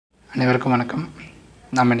அனைவருக்கும் வணக்கம்.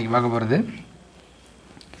 நாம் இன்றைக்கி பார்க்க போகிறது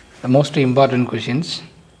the most important questions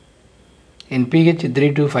in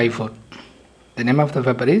PH3254. The name of the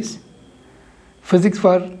paper is Physics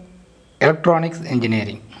for Electronics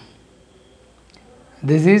Engineering.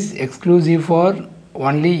 This is exclusive for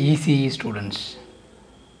only ECE students.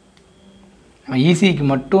 ECEக்கு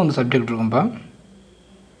மட்டும் அந்த சப்ஜெக்ட் இருக்கும்பா.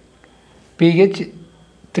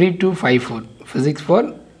 PH3254 Physics for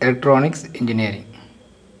Electronics Engineering.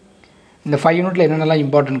 இந்த 5 யூனிட்டில் என்னென்னலாம்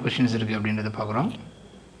இம்பார்ட்டன்ட் கொஷின்ஸ் இருக்குது அப்படின்றத பார்க்குறோம்.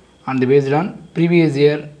 On the based on previous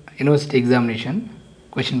year university examination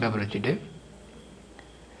question paper வச்சுட்டு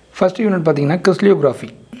ஃபஸ்ட் யூனிட் பார்த்திங்கன்னா கிறிஸ்டலியோகிராஃபி.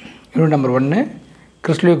 Unit number 1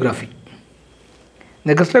 கிறிஸ்டலியோகிராஃபி.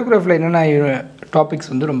 இந்த கிறிஸ்டலியோகிராஃபியில் என்னென்ன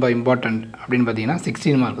டாபிக்ஸ் வந்து ரொம்ப இம்பார்ட்டன்ட் அப்படின்னு பார்த்தீங்கன்னா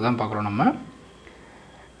 16 மார்க் தான் பார்க்குறோம். நம்ம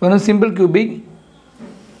வெறும் simple cubic,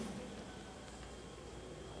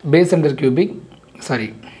 base under cubic,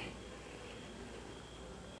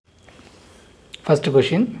 First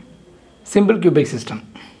question, simple cubic system.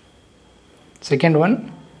 Second one,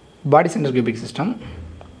 body center cubic system.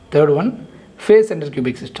 Third one, face center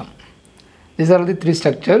cubic system. These are the three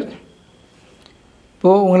structures. இப்போ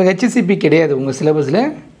உங்களுக்கு HCP கிடையாது, உங்கள் சிலபஸில்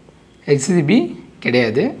HCP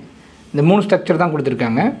கிடையாது. இந்த 3 ஸ்ட்ரக்சர் தான்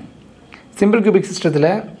கொடுத்துருக்காங்க. சிம்பிள் கியூபிக்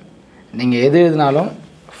சிஸ்டத்தில் நீங்கள் எது எழுதினாலும்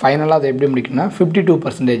ஃபைனலாக அதை எப்படி முடிக்கணும்னா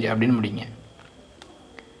 52% அப்படின்னு முடிங்க.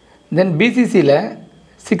 தென் பிசிசியில்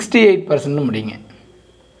 68% முடிங்க.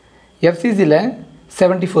 எஃப்சிசியில்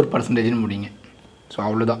 74% முடிங்க. ஸோ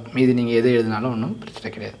அவ்வளோதான். மீது நீங்கள் எது எழுதினாலும் ஒன்றும் பிரச்சனை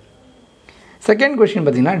கிடையாது. செகண்ட் கொஷின்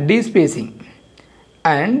பார்த்தீங்கன்னா டீஸ்பேசிங்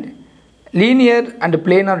அண்ட் லீனியர் அண்ட்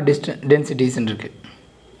பிளேனார் டென்சிட்டிஸ்ன்னு இருக்குது.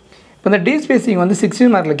 இப்போ இந்த டீஸ்பேசிங் வந்து 16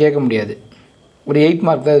 மார்க்கில் கேட்க முடியாது. ஒரு 8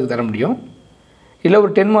 மார்க் தான் இதுக்கு தர முடியும், இல்லை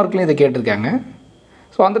ஒரு 10 மார்க்லையும் இதை கேட்டிருக்காங்க.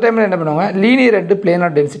 ஸோ அந்த டைமில் என்ன பண்ணுவாங்க, லீனியர் அண்ட்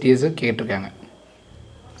பிளேனார் டென்சிட்டிஸை கேட்டிருக்காங்க.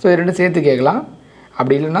 ஸோ இது ரெண்டும் சேர்த்து கேட்கலாம்.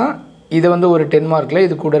 அப்படி இல்லைனா இதை வந்து ஒரு 10 மார்க்கில்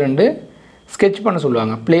இது கூட 2 ஸ்கெட்ச் பண்ண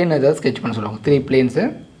சொல்லுவாங்க. பிளேன் ஏதாவது ஸ்கெட்ச் பண்ண சொல்லுவாங்க. 3 பிளேன்ஸை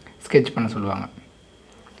ஸ்கெட்ச் பண்ண சொல்லுவாங்க.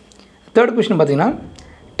 தேர்ட் கொஷின் பார்த்திங்கன்னா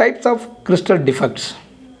டைப்ஸ் ஆஃப் கிறிஸ்டல் டிஃபெக்ட்ஸ்.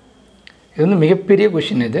 இது வந்து மிகப்பெரிய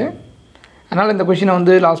கொஷின் இது. அதனால் இந்த கொஷினை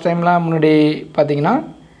வந்து லாஸ்ட் டைம்லாம் முன்னாடி பார்த்திங்கன்னா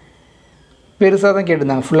பெருசாக தான்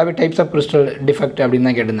கேட்டிருந்தாங்க. ஃபுல்லாகவே டைப்ஸ் ஆஃப் கிறிஸ்டல் டிஃபெக்ட் அப்படின்னு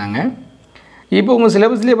தான் கேட்டிருந்தாங்க. இப்போ உங்கள்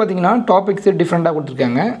சிலபஸ்லேயே பார்த்திங்கன்னா டாபிக்ஸு டிஃப்ரெண்ட்டாக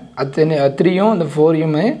கொடுத்துருக்காங்க. அது 3யும் அந்த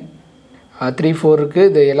 4யுமே 3, 4 இருக்குது.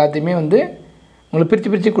 இது எல்லாத்தையுமே வந்து உங்களுக்கு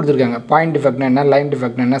பிரித்து கொடுத்துருக்காங்க. பாயிண்ட் டிஃபெக்ட்னா என்ன, லைன்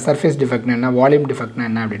டிஃபெக்ட்னா என்ன, சர்ஃபேஸ் டிஃபெக்ட்னா என்ன, வால்யூம் டிஃபெக்ட்னா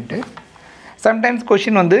என்ன அப்படின்ட்டு. சம்டைம்ஸ்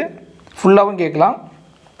கொஷின் வந்து ஃபுல்லாகவும் கேட்கலாம்.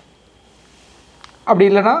 அப்படி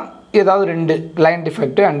இல்லைனா ஏதாவது 2 line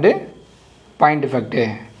defect and point defect,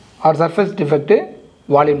 R surface defect,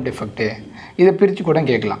 volume defect, இதை பிரித்து கூட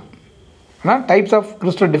கேட்கலாம். ஆனால் டைப்ஸ் ஆஃப்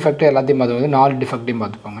கிறிஸ்டல் டிஃபெக்ட் எல்லாத்தையும் பார்த்து வந்து 4 டிஃபெக்ட்டையும்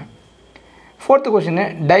பார்த்துக்கோங்க. Fourth question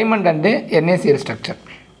diamond and NaCl structure.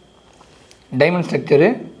 Diamond structure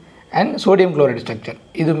and sodium chloride structure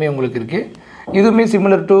இதுவுமே உங்களுக்கு இருக்குது. இதுவுமே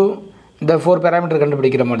சிமிலர் டு இந்த 4 பேராமீட்டர்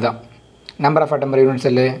கண்டுபிடிக்கிற மாதிரி தான். Number of அட்டம்பர் unit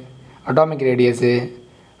cell, atomic radius,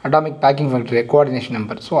 atomic packing factory, coordination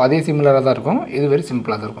number. So அதே சிமிலராக தான் இருக்கும். இது வெரி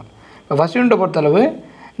சிம்பிளாக தான் இருக்கும். இப்போ ஃபஸ்ட் யூனிட்டை பொறுத்தளவு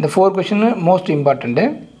இந்த 4 கொஷின் மோஸ்ட் இம்பார்ட்டண்ட்டு.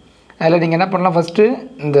 அதில் நீங்கள் என்ன பண்ணலாம், ஃபஸ்ட்டு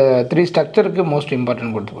இந்த 3 ஸ்ட்ரக்சருக்கு மோஸ்ட்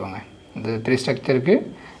இம்பார்ட்டன்ட் கொடுத்துக்கோங்க. இந்த 3 ஸ்ட்ரக்சருக்கு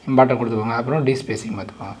இம்பார்ட்டன்ட் கொடுத்துக்கோங்க. அப்புறம் டீஸ்பேசிங்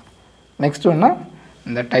பார்த்துக்கோங்க. நெக்ஸ்ட் ஒன்றா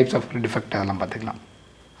இந்த டைப்ஸ் ஆஃப் டிஃபெக்ட் அதெல்லாம் பார்த்துக்கலாம்.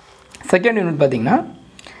 செகண்ட் யூனிட் பார்த்திங்கன்னா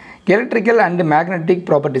electrical and magnetic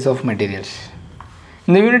properties of materials.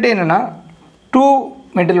 இந்த யூனிட் என்னென்னா 2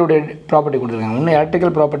 மெட்டீரியலோடைய ப்ராப்பர்ட்டி கொடுத்துருக்காங்க. ஒன்று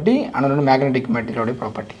எலக்ட்ரிக்கல் ப்ராப்பர்ட்டி, இன்னொன்று மேக்னெட்டிக் மெட்டீரியலோடைய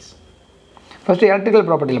ப்ராப்பர்ட்டிஸ். ஃபஸ்ட்டு எலக்ட்ரிக்கல்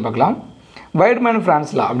ப்ராப்பர்ட்டியில் பார்க்கலாம். வைட்மேன்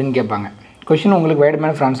ஃப்ரான்ஸ் லா அப்படின்னு கேட்பாங்க. கொஷின் உங்களுக்கு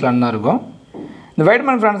வைட்மேன் ஃப்ரான்ஸ் லான்னு தான் இருக்கும். இந்த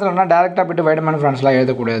வைட்மேன் ஃப்ரான்ஸ் லான்னா டேரெக்டாக போய்ட்டு வைட்மேன் ஃப்ரான்ஸ் லா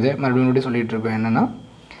எழுதக்கூடாது. மறுபடியும் சொல்லிகிட்டு இருக்கோம். என்னென்னா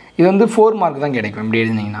இது வந்து 4 மார்க் தான் கிடைக்கும் இப்படி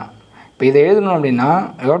எழுதினீங்கன்னா. இப்போ இதை எழுதணும் அப்படின்னா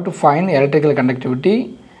you have to find electrical conductivity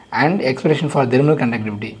and expression for thermal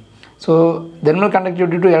conductivity. So thermal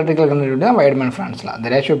conductivity to electrical conductivity தான் Whitman France law.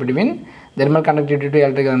 The ratio between thermal conductivity to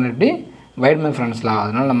electrical conductivity Whitman France லா.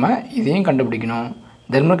 அதனால் நம்ம இதையும் கண்டுபிடிக்கணும்,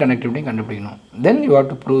 தெர்மல் கண்டக்டிவிட்டியும் கண்டுபிடிக்கணும். Then you have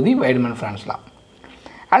to prove the Whitman France law.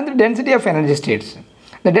 And the density of energy states.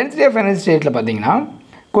 இந்த density of energy ஸ்டேட்டில் பார்த்தீங்கன்னா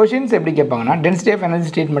questions எப்படி கேட்பாங்கன்னா density of energy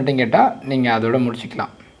state மட்டும் கேட்டால் நீங்கள் அதோட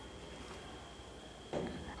முடிச்சிக்கலாம்.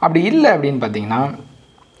 அப்படி இல்லை அப்படின்னு பார்த்தீங்கன்னா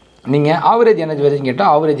நீங்கள் ஆவரேஜ் எனர்ஜி வரைக்கும்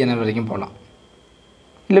கேட்டால் ஆவரேஜ் எனர்ஜி வரைக்கும் போகலாம்.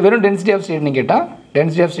 இல்லை வெறும் டென்சிட்டி ஆஃப் ஸ்டேட்னு கேட்டால்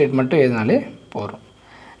டென்சிட்டி ஆஃப் ஸ்டேட் மட்டும் எழுதினாலே போகிறோம்.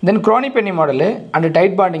 தென் crony-Penney model and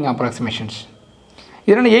tight bonding approximations.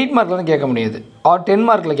 இதனால் 8 மார்க்கில் தான் கேட்க முடியாது, ஆர் 10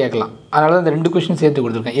 மார்க்கில் கேட்கலாம். அதனால தான் இந்த 2 கொஷின் சேர்த்து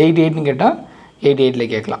கொடுத்துருக்கேன். 8 கேட்டால் 8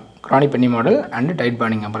 கேட்கலாம். Crony-Penney model and tight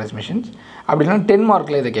bonding approximations. அப்படி இல்லைனா 10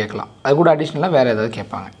 மார்க்கில் இதை கேட்கலாம். அது கூட அடிஷ்னலாக வேறு ஏதாவது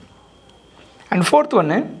கேட்பாங்க. அண்ட் ஃபோர்த்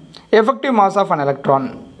ஒன்று effective mass of an electron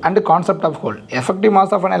and concept of hole. Effective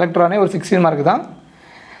mass of an electron ஒரு 16 மார்க் தான்.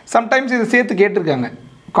 சம்டைம்ஸ் இது சேர்த்து கேட்டிருக்காங்க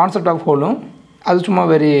கான்செப்ட் ஆஃப் ஹோலும் அது சும்மா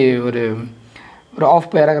ஒரு ஆஃப்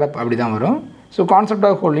பேராகிராஃப் அப்படி தான் வரும். ஸோ கான்செப்ட்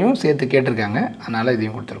ஆஃப் ஹோலையும் சேர்த்து கேட்டிருக்காங்க, அதனால்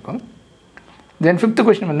இதையும் கொடுத்துருக்கோம். தென் 5th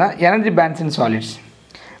கொஸ்டின் பார்த்தா எனர்ஜி பேண்ட்ஸ் இன் சாலிட்ஸ்.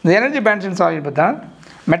 இந்த எனர்ஜி பேண்ட்ஸ் இன் சாலிட் பார்த்தா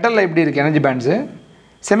மெட்டலில் எப்படி இருக்குது எனர்ஜி பேண்ட்ஸு,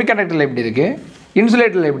 செமிகண்டக்டரில் எப்படி இருக்குது,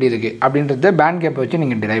 இன்சுலேட்டரில் எப்படி இருக்குது அப்படின்றத பேண்ட் கேப்பை வச்சு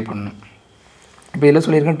நீங்கள் டிரைவ் பண்ணணும். இப்போ இதில்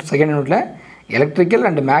சொல்லியிருக்கேன் செகண்ட் யூனிட்டில் எலக்ட்ரிக்கல்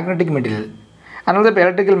அண்ட் மேக்னெட்டிக் மெட்டீரியல். அதனால தான் இப்போ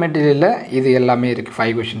எலக்ட்ரிக்கல் மெட்டீரியலில் இது எல்லாமே இருக்குது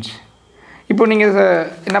 5 கொஷின்ஸ். இப்போ நீங்கள்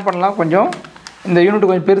என்ன பண்ணலாம், கொஞ்சம் இந்த யூனிட்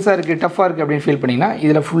கொஞ்சம் பெருசாக இருக்குது டஃப்பாக இருக்குது அப்படின்னு ஃபீல் பண்ணிங்கன்னா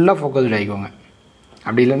இதில் ஃபுல்லாக ஃபோக்கஸ்டு ஆகிக்கோங்க.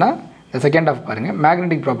 அப்படி இல்லைனா இந்த செகண்ட் ஆஃப் பாருங்கள்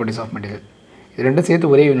மேக்னெட்டிக் ப்ராப்பர்ட்டிஸ் ஆஃப் மெட்டீரியல், இது ரெண்டும் சேர்த்து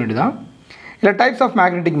ஒரே யூனிட் தான். இல்லை டைப்ஸ் ஆஃப்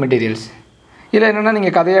மேக்னெட்டிக் மெட்டீரியல்ஸ், இல்லை என்னென்னா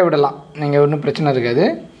நீங்கள் கதையாக விடலாம், நீங்கள் ஒன்றும் பிரச்சனை இருக்காது.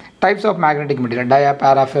 டைப்ஸ் ஆஃப் மேக்னெட்டிக் மெட்டீரியல் டயா,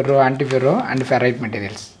 பேரா, ferro, ஆன்டிஃபெர்ரோ and ferrite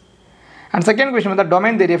materials. And second question வந்து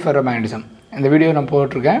domain theory of ferro magnetism. இந்த வீடியோ நான்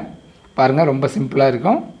போட்டிருக்கேன் பாருங்கள், ரொம்ப சிம்பிளாக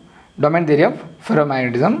இருக்கும். Domain theory of ferro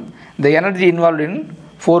magnetism, the energy involve in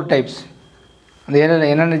 4 types. அந்த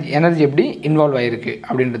எனர்ஜி எப்படி இன்வால்வ் ஆகிருக்கு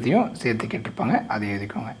அப்படின்றதையும் சேர்த்து கேட்டிருப்பாங்க, அதை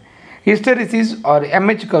எழுதிக்கோங்க. ஹிஸ்டரிசிஸ் ஆர்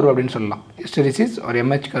எம்ஹெச் கர்வ் அப்படின்னு சொல்லலாம், ஹிஸ்டரிசிஸ் ஆர்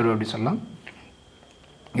எம்ஹெச் கர்வ் அப்படின்னு சொல்லலாம்.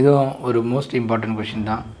 இதுவும் ஒரு மோஸ்ட் இம்பார்ட்டன்ட் கொஷின்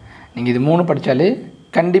தான். நீங்கள் இது 3 படித்தாலே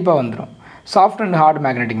கண்டிப்பாக வந்துடும். Soft and heart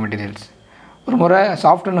magnetic materials, ஒரு முறை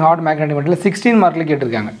soft and heart magnetic material 16 மார்க்கில்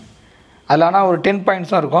கேட்டிருக்காங்க. அதில் ஆனால் ஒரு 10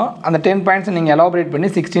 பாயிண்ட்ஸாக இருக்கும். அந்த 10 பாயிண்ட்ஸை நீங்கள் எலாபரேட் பண்ணி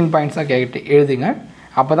 16 பாயிண்ட்ஸாக எழுதுங்க,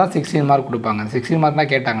 அப்போ தான் 16 மார்க் கொடுப்பாங்க. 16 மார்க்னா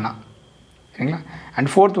கேட்டாங்கன்னா சரிங்களா. அண்ட்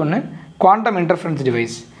 4th ஒன்று குவாண்டம் இன்டர்ஃபரன்ஸ்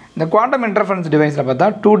டிவைஸ். இந்த குவாண்டம் இன்டர்ஃபரன்ஸ் டிவைஸில் பார்த்தா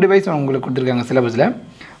 2 டிவைஸ் உங்களுக்கு கொடுத்துருக்காங்க சிலபஸில்.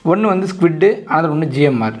 ஒன்று வந்து ஸ்குவிட்டு, அனதர் ஒன்று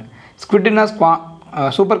GMR. ஸ்குவிட்டுனா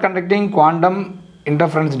super conducting quantum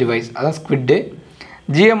interference device, அதான் ஸ்குவிட்டு.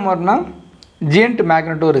 ஜிஎம்ஆர்னா giant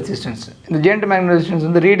magneto resistance. இந்த ஜியண்ட் மேக்னெட்டோ ரெசிஸ்டன்ஸ்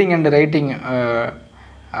வந்து ரீடிங் அண்ட் ரைட்டிங்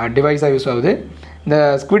டிவைஸாக யூஸ் ஆகுது. இந்த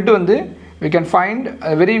ஸ்குவிட் வந்து we can find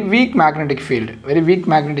a very weak magnetic field, very weak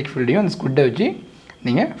magnetic field அந்த ஸ்குவிட்டை வச்சு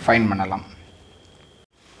நீங்கள் ஃபைண்ட் பண்ணலாம்.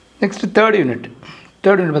 நெக்ஸ்ட் தேர்ட் யூனிட்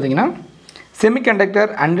பார்த்தீங்கன்னா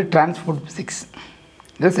செமிகண்டக்டர் அண்ட் டிரான்ஸ்போர்ட் ஃபிசிக்ஸ்.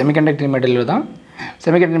 இது செமிகண்டக்டர் மெட்டீரியல் தான்.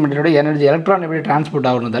 செமிகண்டக்டர் மெட்டீரியலோட எனர்ஜி எலக்ட்ரான் எப்படி டிரான்ஸ்போர்ட்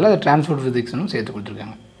ஆகுறதால அது டிரான்ஸ்போர்ட் ஃபிசிக்ஸ்னு சேர்த்து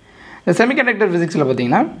கொடுத்துருக்காங்க. இந்த செமிகண்டக்டர் ஃபிசிக்ஸில்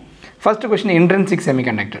பார்த்தீங்கன்னா first question intrinsic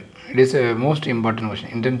semiconductor, it is most important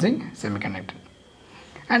question, intrinsic semiconductor.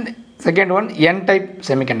 And second one N type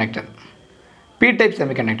semiconductor, B type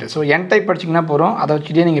semiconductor. So N type படிச்சிங்கன்னா போகிறோம், அதை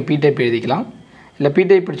வச்சுட்டே நீங்கள் பி டைப் எழுதிக்கலாம், இல்லை பி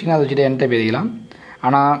டைப் படிச்சிங்கன்னா அதை வச்சுட்டு என் டைப் எழுதிக்கலாம்.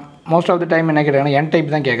 ஆனால் மோஸ்ட் ஆஃப் த டைம் என்ன கேட்குறாங்கன்னா என்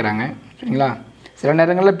டைப் தான் கேட்குறாங்க சரிங்களா. சில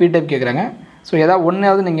நேரங்களில் பி டைப் கேட்குறாங்க. ஸோ ஏதாவது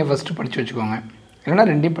ஒன்றாவது நீங்கள் ஃபஸ்ட்டு படித்து வச்சுக்கோங்க, இல்லைனா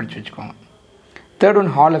 2யும் படித்து வச்சுக்கோங்க. Third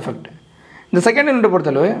one hall effect. இந்த செகண்ட் யூனிட்டை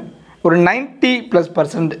பொறுத்தளவு ஒரு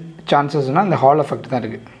 90+% சான்சஸ்னால் இந்த ஹால் எஃபெக்ட் தான்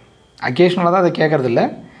இருக்குது. அக்கேஷ்னலாக தான் அதை கேட்குறதில்ல,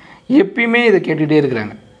 எப்பயுமே இதை கேட்டுகிட்டே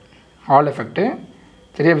இருக்கிறாங்க ஹால் எஃபெக்ட்டு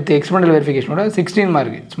சரியா. With experimental வெரிஃபிகேஷனோட 16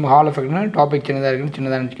 mark. சும்மா ஹால் எஃபெக்ட்னா டாபிக் சின்னதாக இருக்குன்னு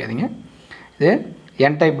சின்னதாக நினச்சிக்காதீங்க. இது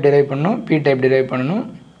என் டைப் டிரைவ் பண்ணணும், பி டைப் டிரைவ் பண்ணணும்,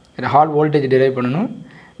 இல்லை ஹால் வோல்டேஜ் டிரைவ் பண்ணணும்.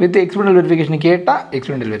 வித் எக்ஸ்பெரிமெண்டல் வெரிஃபிகேஷன் கேட்டால்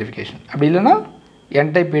எக்ஸ்பெரிமெண்டல் வெரிஃபிகேஷன், அப்படி இல்லைனா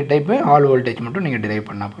என் type B type hall voltage மட்டும் நீங்கள் டிரைவ்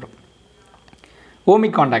பண்ணால் போகிறோம்.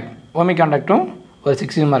 ஓமிக் காண்டாக்டும் ஒரு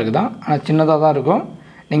 16 மார்க் தான், ஆனால் சின்னதாக தான் இருக்கும்.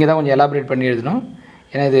 நீங்கள் தான் கொஞ்சம் எலாபரேட் பண்ணி எழுதணும்,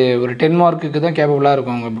 ஏன்னா இது ஒரு 10 மார்க்குக்கு தான் கேப்பபிளாக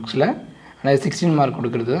இருக்கும் உங்கள் புக்ஸில். ஆனால் 16 மார்க்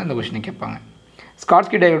கொடுக்குறது தான் இந்த கொஷினை கேட்பாங்க.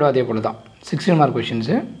 ஸ்காட்ஸ்கி டயோடும் அதே போல் தான் 16 மார்க்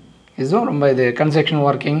கொஷின்ஸு. இதுவும் ரொம்ப இது கன்ஸ்ட்ரக்ஷன்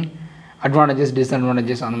ஒர்க்கிங் அட்வான்டேஜஸ்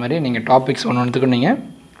டிஸ்அட்வான்டேஜஸ் அந்த மாதிரி நீங்கள் டாபிக்ஸ் ஒன்றுத்துக்கு நீங்கள்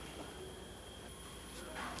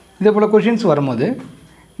இதே போல் கொஷின்ஸ் வரும்போது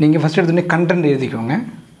நீங்கள் ஃபஸ்ட் எடுத்தோடனே கண்டென்ட் எழுதிக்கோங்க.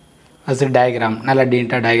 அது டயக்ராம் நல்லா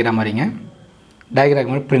டீட்டாக டயக்ராம் வரீங்க.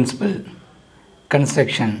 டயக்ராம் மாதிரி பிரின்சிபல்,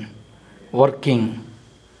 கன்ஸ்ட்ரக்ஷன், ஒர்க்கிங்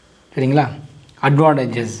சரிங்களா,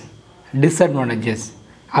 அட்வான்டேஜஸ், டிஸ்அட்வான்டேஜஸ்,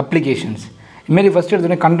 அப்ளிகேஷன்ஸ், இதுமாரி ஃபஸ்ட்டு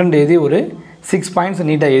எடுத்தோடனே கண்டென்ட் எழுதி ஒரு 6 பாயிண்ட்ஸ்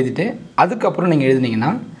நீட்டாக எழுதிட்டு அதுக்கப்புறம் நீங்கள்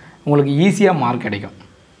எழுதினீங்கன்னா உங்களுக்கு ஈஸியாக மார்க் கிடைக்கும்.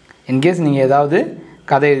 இன்கேஸ் நீங்கள் ஏதாவது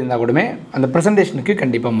கதை எழுதியிருந்தால் கூடமே அந்த ப்ரெசன்டேஷனுக்கு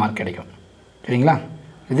கண்டிப்பாக மார்க் கிடைக்கும் சரிங்களா.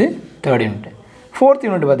 இது தேர்ட் யூனிட். ஃபோர்த்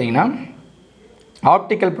யூனிட் பார்த்தீங்கன்னா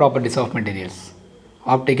optical properties of materials.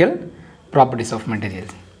 Optical properties of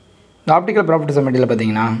materials. இந்த ஆப்டிக்கல் ப்ராப்பர்ட்டிஸ் ஆஃப் மெட்டீரியல்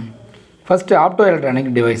பார்த்தீங்கன்னா ஃபஸ்ட்டு ஆப்டோ எலக்ட்ரானிக்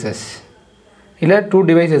டிவைசஸ். இல்லை 2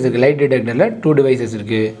 டிவைசஸ் இருக்குது, லைட் டிடெக்டரில் 2 டிவைசஸ்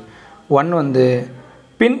இருக்குது. ஒன் வந்து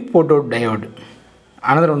பின் போட்டோ டயோடு,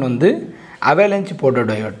 அனதர் ஒன்று வந்து அவலஞ்ச் போட்டோ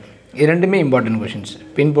டயோட். இது ரெண்டுமே important questions,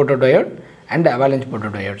 bin photo diode and அவலஞ்ச் photo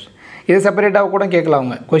diodes. இது செப்பரேட்டாக கூட கேட்கலாம்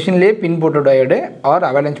அவங்க கொஷின்லேயே, பின் போட்டோ டயோடு ஆர்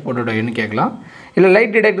அவலஞ்ச் போட்டோ டயோடுன்னு கேட்கலாம். இல்லை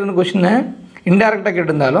லைட் டிடெக்டர்னு கொஷினை இன்டெரக்டாக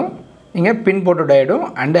கேட்டிருந்தாலும் நீங்கள் பின் போட்டோ டயோடும்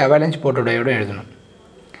அண்ட் அவலஞ்ச் போட்டோ டயோடும் எழுதணும்.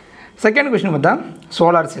 செகண்ட் கொஷின் பார்த்தா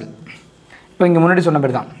சோலார் செல். இப்போ இங்கே முன்னாடி சொன்ன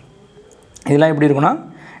பேர் தான். இதெல்லாம் எப்படி இருக்குன்னா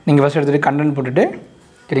நீங்கள் ஃபஸ்ட் எடுத்துகிட்டு கண்டென்ட் போட்டுட்டு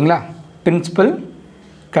சரிங்களா, பிரின்சிபல்,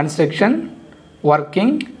 கன்ஸ்ட்ரக்ஷன்,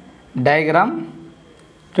 ஒர்க்கிங், டயக்ராம்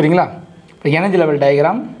சரிங்களா. இப்போ எனர்ஜி லெவல்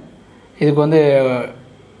டயக்ராம், இதுக்கு வந்து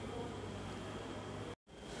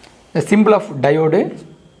the symbol of diode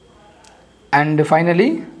and finally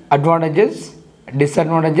advantages,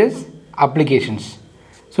 disadvantages, applications.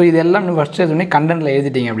 So இதெல்லாம் நீங்கள் ஃபஸ்ட்டு எதுவுமே கண்டென்ட்டில்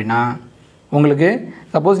எழுதிட்டீங்க அப்படின்னா உங்களுக்கு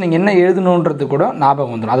சப்போஸ் நீங்கள் என்ன எழுதணுன்றது கூட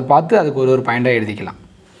ஞாபகம் வந்துடும். அதை பார்த்து அதுக்கு ஒரு பாயிண்டாக எழுதிக்கலாம்.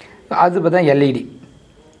 அது பார்த்தா எல்இடி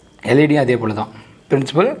அதே போல் தான்.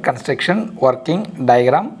 Principal, construction, working,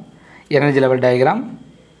 diagram, energy level diagram,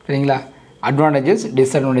 சரிங்களா, advantages,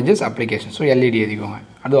 disadvantages, application. So LED எழுதிக்கோங்க.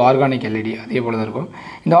 அது ஆர்கானிக் எல்இடி அதே போல் தான் இருக்கும்.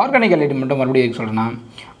 இந்த ஆர்கானிக் எல்இடி மட்டும் மறுபடியும் எதுக்கு சொல்கிறேன்னா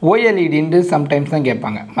ஓஎல்இடின்ட்டு சம்டைம்ஸ் தான்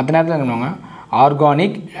கேட்பாங்க. மற்ற நேரத்தில் என்ன பண்ணுவாங்க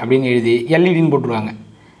ஆர்கானிக் அப்படின்னு எழுதி எல்இடின்னு போட்டுருவாங்க.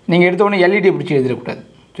 நீங்கள் எடுத்தோடனே எல்இடி பிடிச்சி எழுதிடக்கூடாது,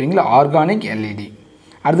 சரிங்களா. Organic LED.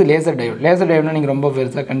 அடுத்து லேசர் டயோட்னா நீங்கள் ரொம்ப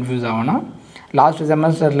பெருசாக கன்ஃபியூஸ் ஆகணும். லாஸ்ட்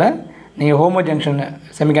செமஸ்டரில் நீங்கள் homo junction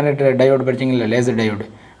semiconductor diode படிச்சிங்களா, laser diode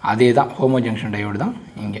அதே தான், ஹோமோ ஜங்ஷன் டயோடு தான்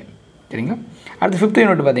இங்கே, சரிங்களா. அடுத்து 5th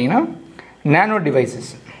யூனிட் பார்த்தீங்கன்னா நானோ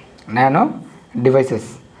டிவைசஸ்.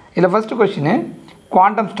 இதில் ஃபஸ்ட்டு கொஸ்டின்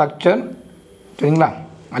குவாண்டம் ஸ்ட்ரக்சர், சரிங்களா.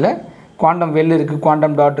 அதில் குவாண்டம் வெல் இருக்குது,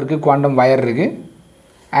 குவாண்டம் டாட் இருக்குது, குவாண்டம் வயர் இருக்குது.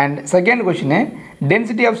 And second question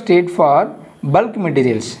density of state for bulk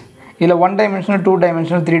materials. இதில் 1 டைமென்ஷனல், 2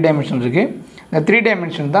 டைமென்ஷனல், 3 டைமென்ஷனல் இருக்குது. இந்த 3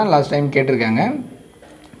 டைமென்ஷன் தான் லாஸ்ட் டைம் கேட்டிருக்காங்க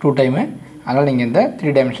 2 டைமு. அதனால் நீங்கள் இந்த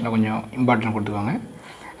 3 டைமென்ஷனில் கொஞ்சம் இம்பார்ட்டன்ட் கொடுத்துக்கோங்க.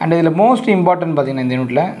 அண்ட் இதில் மோஸ்ட் இம்பார்ட்டன்ட் பார்த்தீங்கன்னா இந்த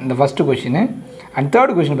யூனிட்டில் இந்த first question and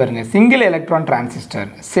third question பாருங்கள். சிங்கிள் எலக்ட்ரான் டிரான்சிஸ்டர்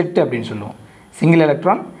செட் அப்படின்னு சொல்லுவோம். சிங்கிள்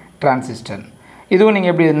எலக்ட்ரான் டிரான்சிஸ்டர் இதுவும்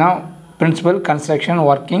நீங்கள் எப்படி இருந்தால் பிரின்சிபல், கன்ஸ்ட்ரக்ஷன்,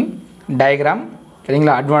 ஒர்க்கிங், டயக்ராம்,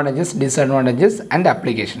 சரிங்களா, அட்வான்டேஜஸ், டிஸ்அட்வான்டேஜஸ் அண்ட்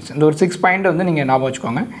அப்ளிகேஷன்ஸ். இந்த ஒரு 6 பாயிண்ட் வந்து நீங்கள் ஞாபகம்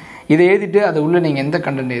வச்சுக்கோங்க. இதை எழுதிட்டு அது உள்ளே நீங்கள் எந்த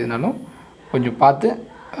கண்டென்ட் எழுதினாலும் கொஞ்சம் பார்த்து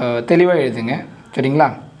தெளிவாக எழுதுங்க, சரிங்களா.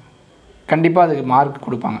 கண்டிப்பாக அதுக்கு மார்க்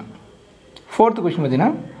கொடுப்பாங்க. 4th கொஸ்டின்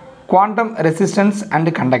பார்த்தீங்கன்னா quantum resistance and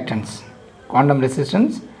conductance.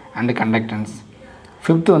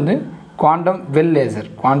 5th வந்து குவாண்டம் வெல்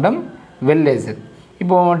லேசர்.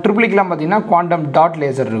 இப்போது ட்ரிபிளிக்கெலாம் பார்த்தீங்கன்னா குவாண்டம் டாட்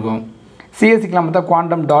லேசர் இருக்கும். சிஎஸ்சிக்கெலாம் பார்த்தா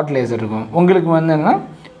குவாண்டம் டாட் லேசர் இருக்கும். உங்களுக்கு வந்து என்னென்னா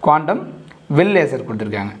குவாண்டம் வெல் லேசர்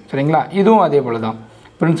கொடுத்துருக்காங்க, சரிங்களா. இதுவும் அதே போல் தான்.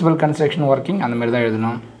 பிரின்சிபல், கன்ஸ்ட்ரக்ஷன், ஒர்க்கிங் அந்த மாதிரி தான்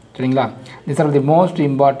எழுதணும், சரிங்களா. This R the most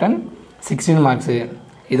important 16 marks.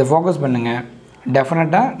 இதை ஃபோக்கஸ் பண்ணுங்கள்.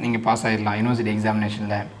 டெஃபினட்டாக நீங்கள் பாஸ் ஆகிடலாம் யூனிவர்சிட்டி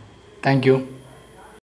எக்ஸாமினேஷனில். தேங்க்யூ.